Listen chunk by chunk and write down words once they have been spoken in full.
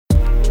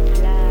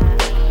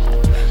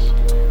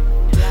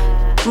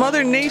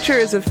Mother Nature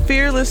is a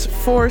fearless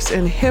force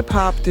in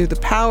hip-hop through the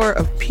power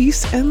of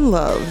peace and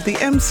love. The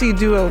MC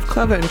duo of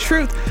Cleva and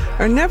Truth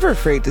are never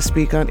afraid to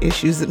speak on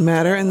issues that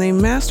matter, and they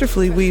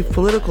masterfully weave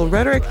political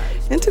rhetoric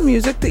into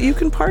music that you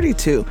can party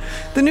to.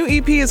 The new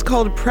EP is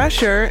called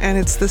Pressure, and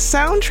it's the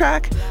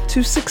soundtrack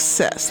to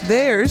success.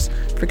 Theirs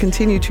for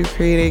continuing to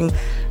creating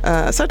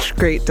such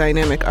great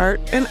dynamic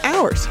art, and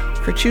ours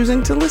for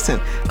choosing to listen.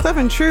 Cleva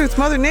and Truth,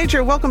 Mother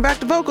Nature, welcome back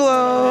to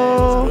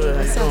Vocalo.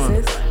 What's up,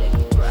 sis?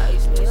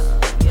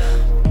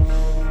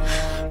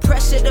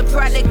 Pressure, the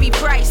product be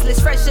priceless.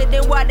 Fresher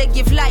than water,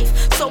 give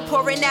life. So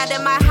pouring out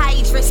of my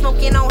hydrant,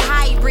 smoking on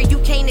hybrid. You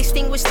can't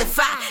extinguish the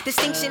fire.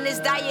 Distinction is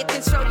diet,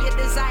 control your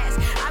desires.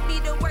 I be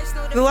the worst.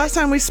 The last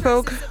time we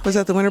spoke was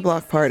at the Winter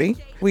Block Party.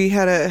 We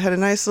had a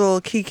nice little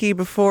kiki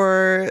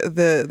before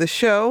the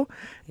show,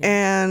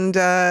 and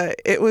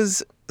it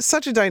was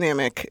such a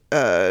dynamic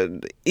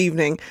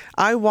evening.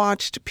 I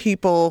watched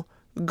people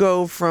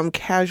go from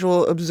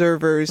casual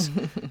observers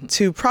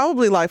to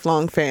probably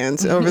lifelong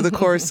fans over the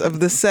course of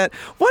the set.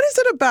 What is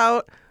it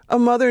about a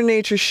Mother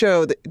Nature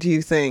show, do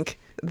you think,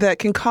 that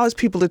can cause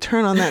people to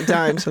turn on that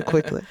dime so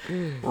quickly?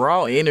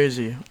 Raw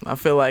energy. I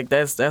feel like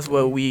that's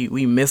what we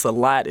miss a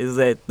lot, is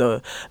that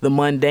the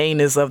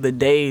mundaneness of the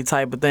day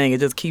type of thing. It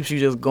just keeps you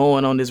just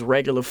going on this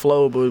regular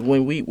flow. But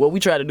what we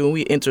try to do when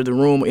we enter the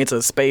room or enter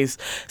a space,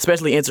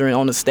 especially entering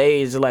on the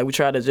stage, like we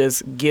try to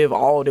just give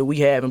all that we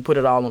have and put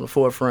it all on the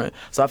forefront.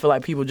 So I feel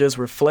like people just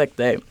reflect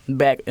that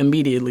back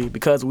immediately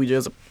because we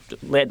just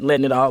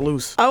letting it all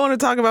loose. I want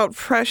to talk about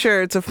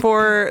Pressure. It's a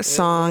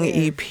 4-song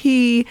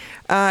EP,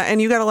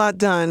 and you got a lot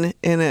done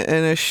in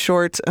a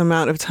short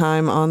amount of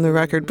time on the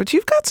record. But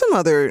you've got some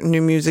other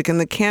new music in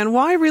the can.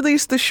 Why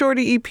release the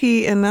shorty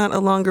EP and not a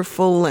longer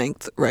full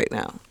length right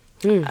now?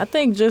 I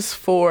think just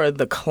for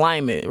the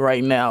climate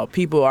right now,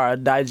 people are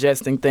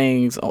digesting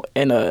things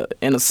in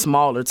a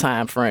smaller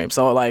time frame.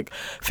 So like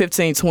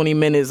 15, 20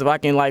 minutes, if I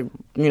can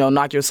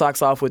knock your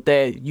socks off with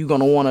that, you're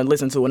going to want to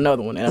listen to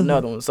another one and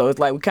another one. So it's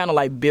like we kind of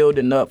like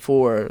building up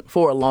for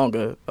a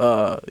longer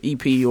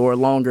EP or a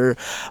longer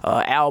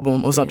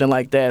album or something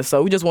like that.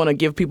 So we just want to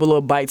give people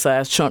little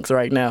bite-sized chunks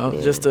right now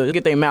just to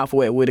get their mouth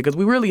wet with it, because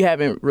we really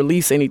haven't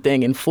released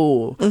anything in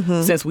full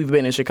since we've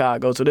been in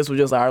Chicago. So this was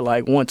just our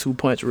 1-2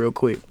 punch real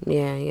quick.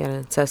 Yeah, you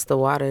gotta test the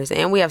waters.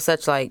 And we have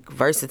such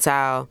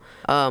versatile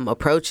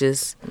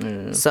approaches.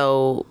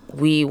 So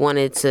we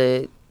wanted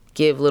to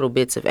give little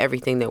bits of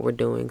everything that we're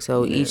doing.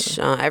 So each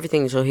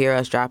everything that you'll hear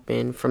us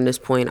dropping from this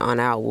point on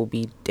out will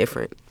be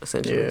different,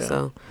 essentially. Yeah.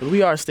 So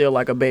we are still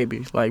like a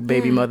baby, like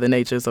baby Mother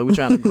Nature. So we're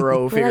trying to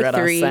grow, figure out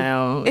 3. Our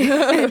sound.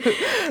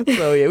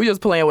 So yeah, we're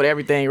just playing with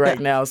everything right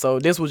now. So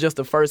this was just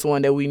the first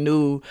one that we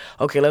knew,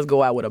 okay, let's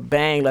go out with a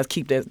bang. Let's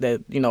keep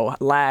that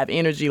live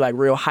energy, like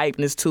real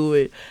hypeness to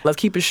it. Let's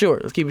keep it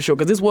short.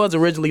 Because this was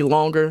originally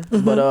longer,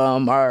 but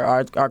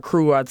our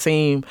crew, our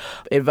team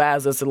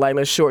advised us to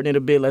let's shorten it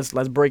a bit.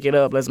 Let's break it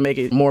up. Let's make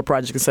it more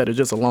projects instead of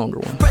just a longer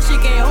one. Pressure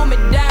can't hold me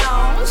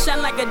down,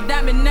 shine like a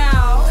diamond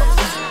now.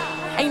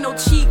 Ain't no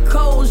cheat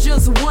codes,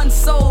 just one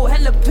soul.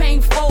 Hella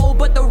painful,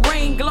 but the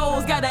rain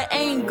glows. Got an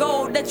aim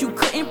goal that you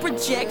couldn't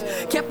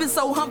project. Kept it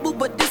so humble,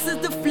 but this is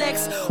the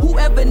flex.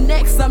 Whoever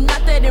next, I'm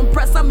not that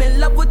impressed. I'm in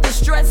love with the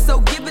stress,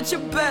 so give it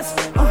your best.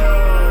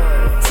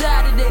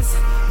 Tired of this,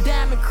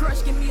 diamond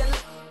crush, give me a...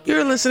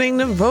 You're listening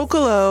to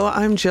Vocalo.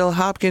 I'm Jill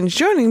Hopkins.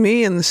 Joining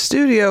me in the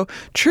studio,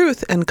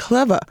 Truth and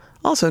Cleva,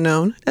 also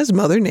known as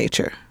Mother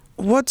Nature.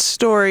 What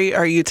story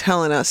are you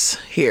telling us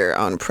here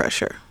on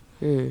Pressure?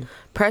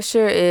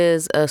 Pressure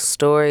is a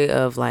story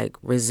of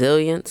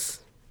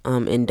resilience,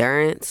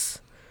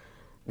 endurance.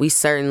 We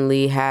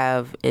certainly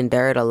have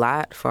endured a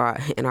lot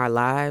in our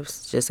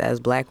lives, just as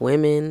Black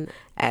women,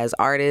 as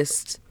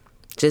artists.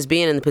 Just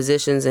being in the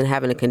positions and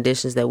having the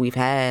conditions that we've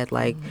had,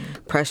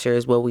 pressure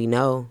is what we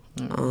know,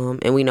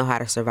 and we know how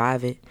to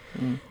survive it.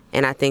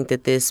 And I think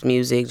that this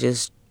music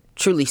just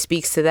truly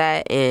speaks to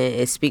that, and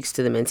it speaks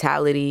to the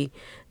mentality.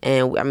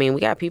 And I mean,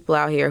 we got people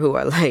out here who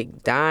are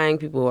dying,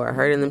 people who are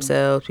hurting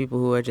themselves, people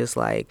who are just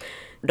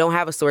don't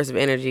have a source of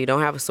energy,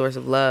 don't have a source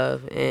of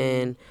love.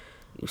 And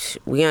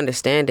we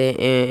understand it,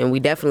 and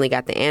we definitely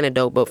got the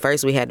antidote. But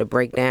first we had to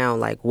break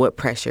down what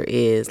pressure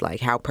is,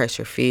 how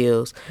pressure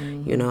feels,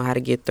 how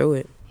to get through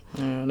it.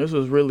 Yeah, this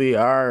was really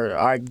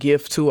our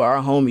gift to our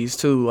homies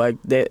too,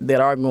 that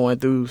are going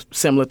through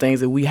similar things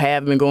that we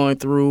have been going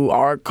through,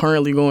 are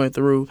currently going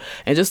through,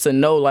 and just to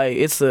know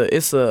it's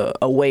a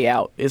way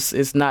out.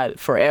 It's not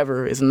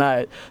forever. It's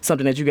not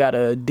something that you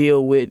gotta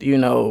deal with,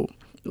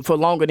 for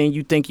longer than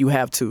you think you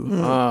have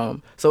to.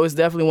 So it's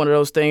definitely one of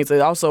those things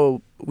that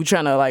also we're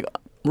trying to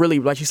really,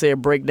 like you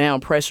said, break down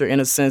pressure in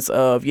a sense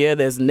of,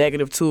 there's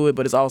negative to it,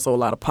 but it's also a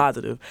lot of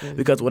positive.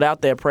 Because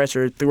without that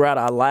pressure throughout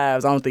our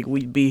lives, I don't think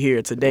we'd be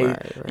here today,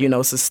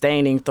 right.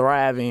 Sustaining,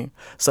 thriving.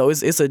 So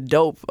it's a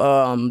dope,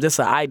 just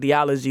an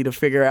ideology to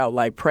figure out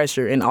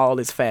pressure in all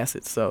its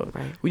facets. So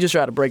we just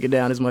try to break it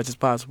down as much as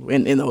possible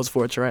in those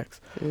 4 tracks.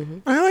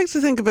 I like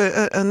to think of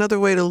another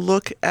way to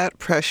look at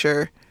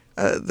pressure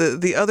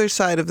the other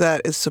side of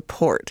that is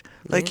support.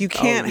 Like you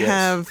can't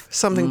have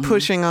something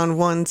pushing on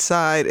one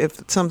side if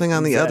something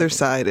on the other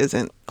side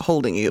isn't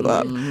holding you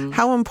up.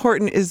 How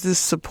important is this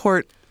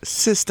support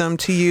system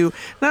to you,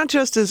 not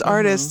just as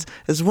artists,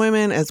 as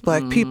women, as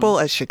Black people,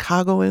 as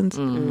Chicagoans?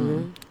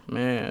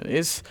 Man,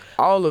 it's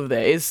all of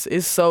that.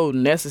 It's so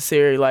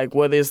necessary, like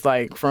whether it's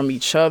like from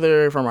each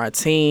other, from our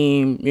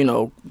team, you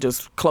know,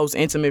 just close,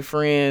 intimate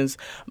friends,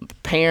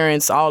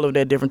 parents, all of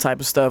that different type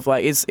of stuff.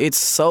 Like it's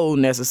so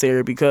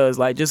necessary because,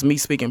 like, just me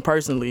speaking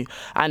personally,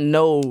 I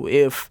know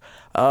if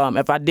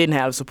I didn't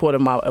have the support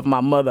of my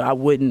mother, I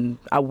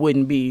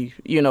wouldn't be,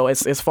 you know,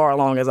 as far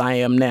along as I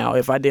am now.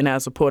 If I didn't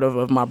have support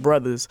of my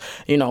brothers,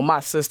 you know,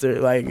 my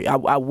sister, like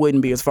I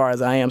wouldn't be as far as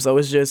I am. So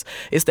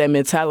it's that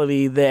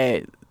mentality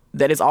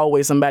that it's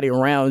always somebody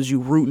around you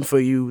rooting for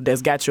you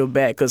that's got your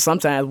back. Because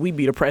sometimes we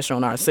be the pressure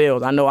on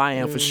ourselves. I know I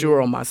am for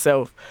sure on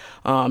myself.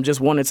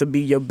 Just wanting to be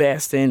your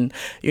best and,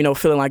 you know,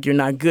 feeling like you're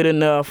not good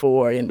enough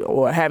or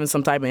having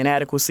some type of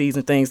inadequacies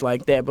and things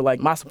like that. But like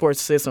my support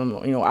system,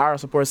 you know, our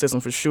support system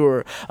for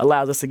sure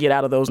allows us to get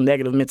out of those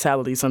negative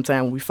mentalities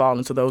sometimes when we fall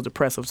into those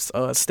depressive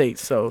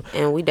states. So,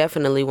 and we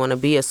definitely want to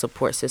be a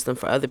support system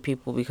for other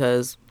people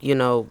because, you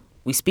know,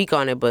 we speak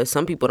on it, but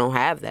some people don't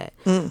have that.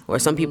 Or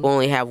some people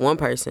only have one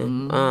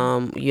person,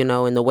 you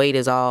know, and the weight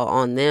is all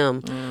on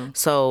them.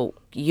 So,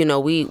 you know,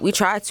 we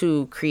try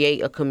to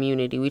create a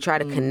community. We try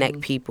to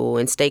connect people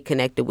and stay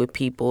connected with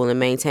people and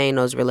maintain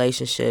those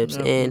relationships.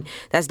 And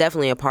that's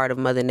definitely a part of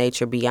Mother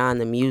Nature beyond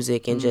the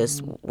music and just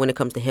when it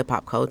comes to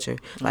hip-hop culture.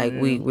 Like,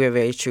 we're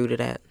very true to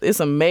that.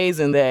 It's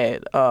amazing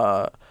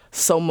that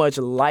so much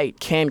light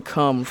can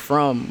come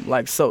from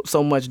like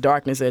so much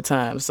darkness at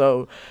times.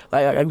 So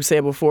like we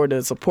said before,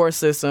 the support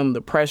system,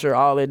 the pressure,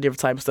 all that different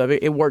type of stuff,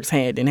 it works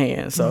hand in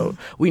hand. So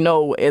we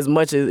know as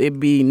much as it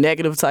be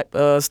negative type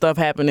stuff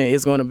happening,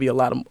 it's going to be a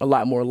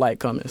lot more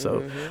light coming.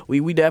 So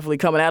we definitely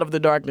coming out of the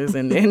darkness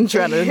and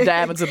trying to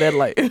dive into that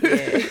light.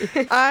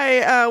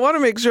 I want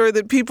to make sure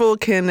that people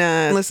can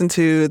listen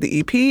to the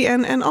EP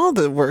and all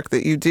the work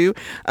that you do.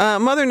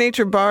 Mother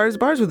Nature Bars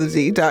with a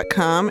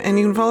Z.com, and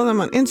you can follow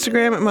them on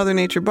Instagram at Mother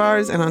Nature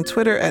Bars and on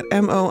Twitter at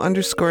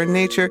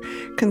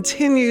MO_nature.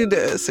 Continued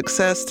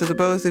success to the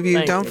both of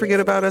you. Don't forget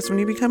about us when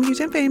you become huge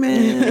and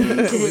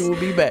famous. We will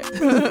be back.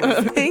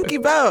 Thank you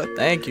both.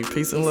 Thank you.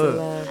 Peace and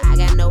love. I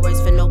got no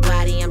words for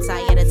nobody. I'm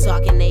tired of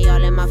talking. They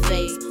all in my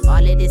face. All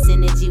of this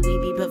energy we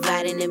be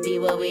providing to be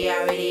what we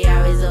already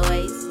are as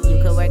always.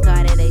 You could work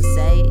harder, they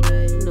say.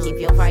 Keep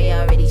your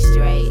priorities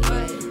straight.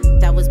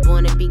 That was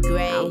born to be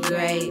great.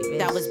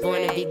 That was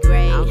born to be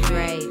great.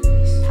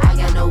 I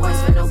got no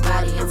words for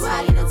nobody. I'm